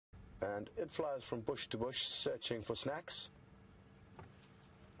and it flies from bush to bush searching for snacks.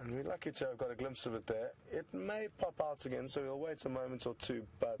 And we're lucky to have got a glimpse of it there. It may pop out again, so we'll wait a moment or two,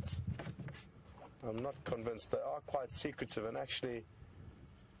 but I'm not convinced. They are quite secretive and actually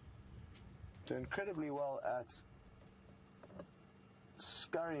do incredibly well at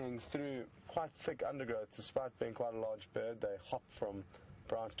scurrying through quite thick undergrowth. Despite being quite a large bird, they hop from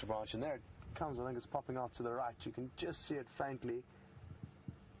branch to branch, and there it comes. I think it's popping out to the right. You can just see it faintly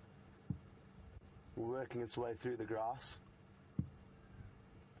working its way through the grass,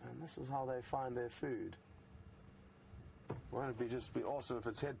 and this is how they find their food. Won't it just be awesome if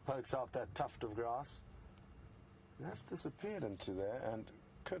its head pokes out that tuft of grass? And that's disappeared into there and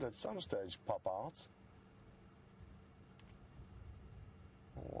could at some stage pop out.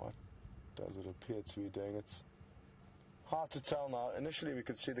 What does it appear to be doing? It's hard to tell now. Initially we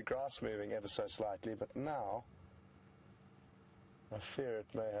could see the grass moving ever so slightly, but now I fear it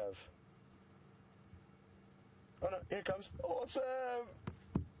may have... Oh no, here it comes. Awesome!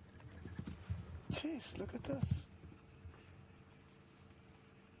 Jeez, look at this.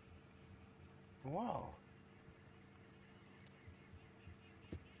 Wow.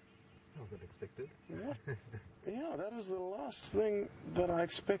 Was that expected? What? Yeah, that was the last thing that I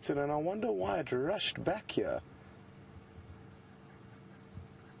expected, and I wonder why it rushed back here.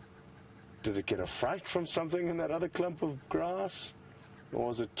 Did it get a fright from something in that other clump of grass? Or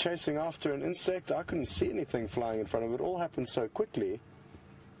was it chasing after an insect? I couldn't see anything flying in front of it. It all happened so quickly.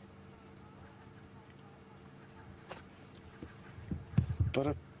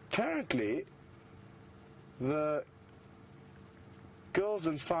 But apparently, the girls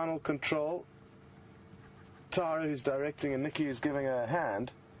in final control, Tara, who's directing, and Nikki, who's giving her a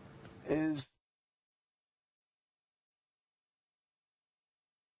hand, is...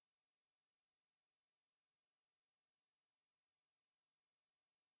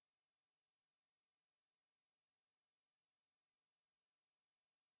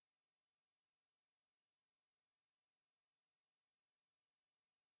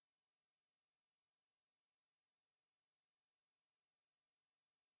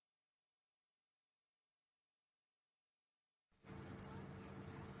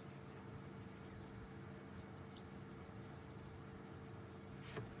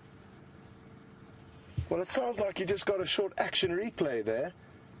 Well, it sounds like you just got a short action replay there,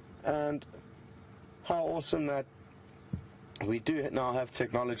 and how awesome that we do now have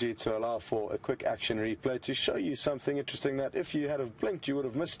technology to allow for a quick action replay to show you something interesting that if you had have blinked you would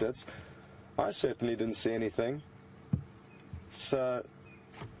have missed it. I certainly didn't see anything. So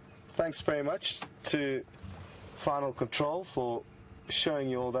thanks very much to Final Control for showing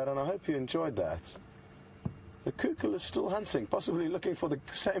you all that, and I hope you enjoyed that. The Coucal is still hunting, possibly looking for the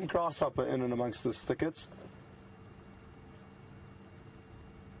same grasshopper in and amongst this thicket.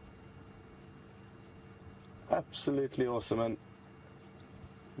 Absolutely awesome. And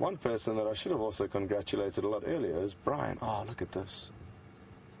one person that I should have also congratulated a lot earlier is Brian. Oh, look at this.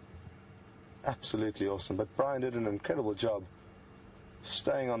 Absolutely awesome. But Brian did an incredible job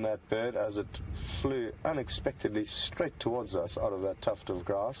staying on that bird as it flew unexpectedly straight towards us out of that tuft of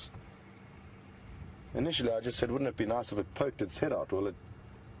grass. Initially I just said, wouldn't it be nice if it poked its head out? Well, it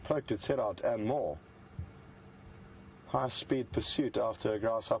poked its head out and more. High-speed pursuit after a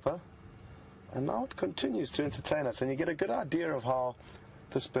grasshopper. And now it continues to entertain us, and you get a good idea of how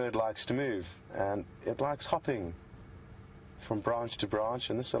this bird likes to move. And it likes hopping from branch to branch,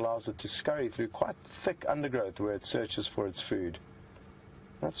 and this allows it to scurry through quite thick undergrowth where it searches for its food.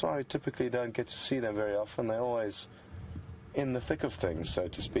 That's why we typically don't get to see them very often. They're always in the thick of things, so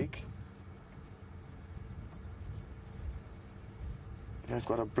to speak. They've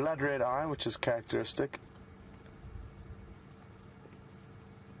got a blood red eye, which is characteristic,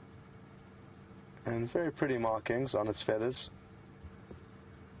 and very pretty markings on its feathers.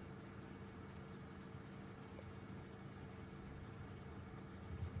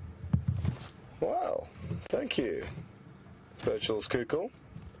 Wow, thank you, Burchell's Coucal.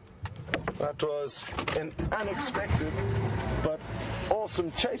 That was an unexpected but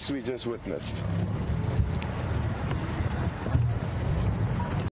awesome chase we just witnessed.